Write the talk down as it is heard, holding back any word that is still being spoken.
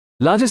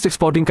Largest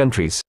exporting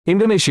countries: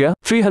 Indonesia,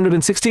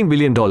 $316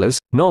 billion,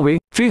 Norway,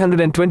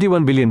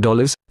 $321 billion,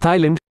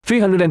 Thailand,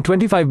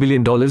 $325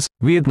 billion,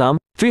 Vietnam,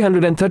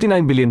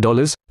 $339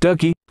 billion,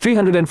 Turkey,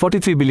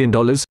 $343 billion,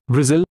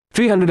 Brazil,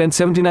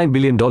 $379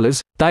 billion,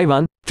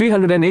 Taiwan,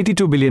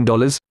 $382 billion,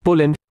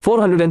 Poland,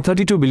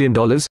 $432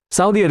 billion,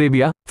 Saudi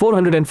Arabia,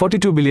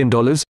 $442 billion,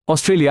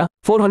 Australia,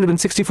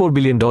 $464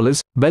 billion,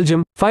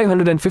 Belgium,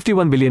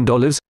 $551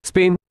 billion,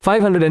 Spain,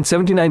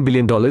 $579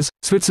 billion,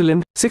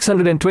 Switzerland,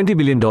 $620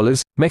 billion,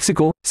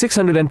 Mexico,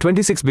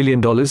 $626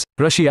 billion,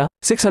 Russia,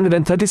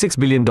 $636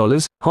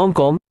 billion, Hong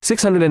Kong,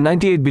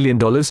 $698 billion,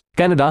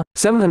 Canada,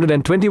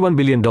 $721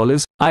 billion,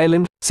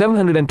 Ireland,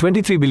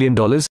 $723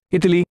 billion,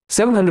 Italy,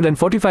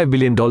 $745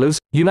 billion,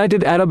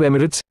 United Arab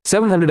Emirates,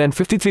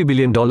 $753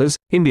 billion,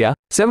 India,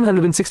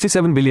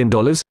 $767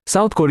 billion,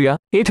 South Korea,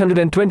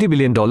 $820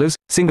 billion,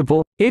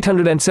 Singapore,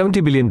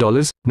 $870 billion,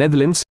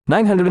 Netherlands,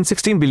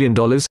 $916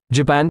 billion,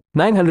 Japan,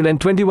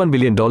 $921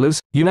 billion,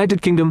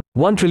 United Kingdom,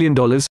 $1 trillion,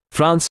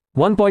 France,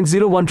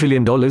 $1.01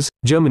 trillion,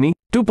 Germany,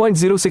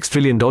 $2.06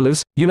 trillion,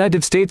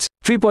 United States,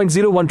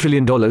 $3.01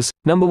 trillion,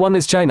 number 1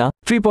 is China,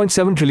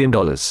 $3.7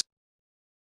 trillion.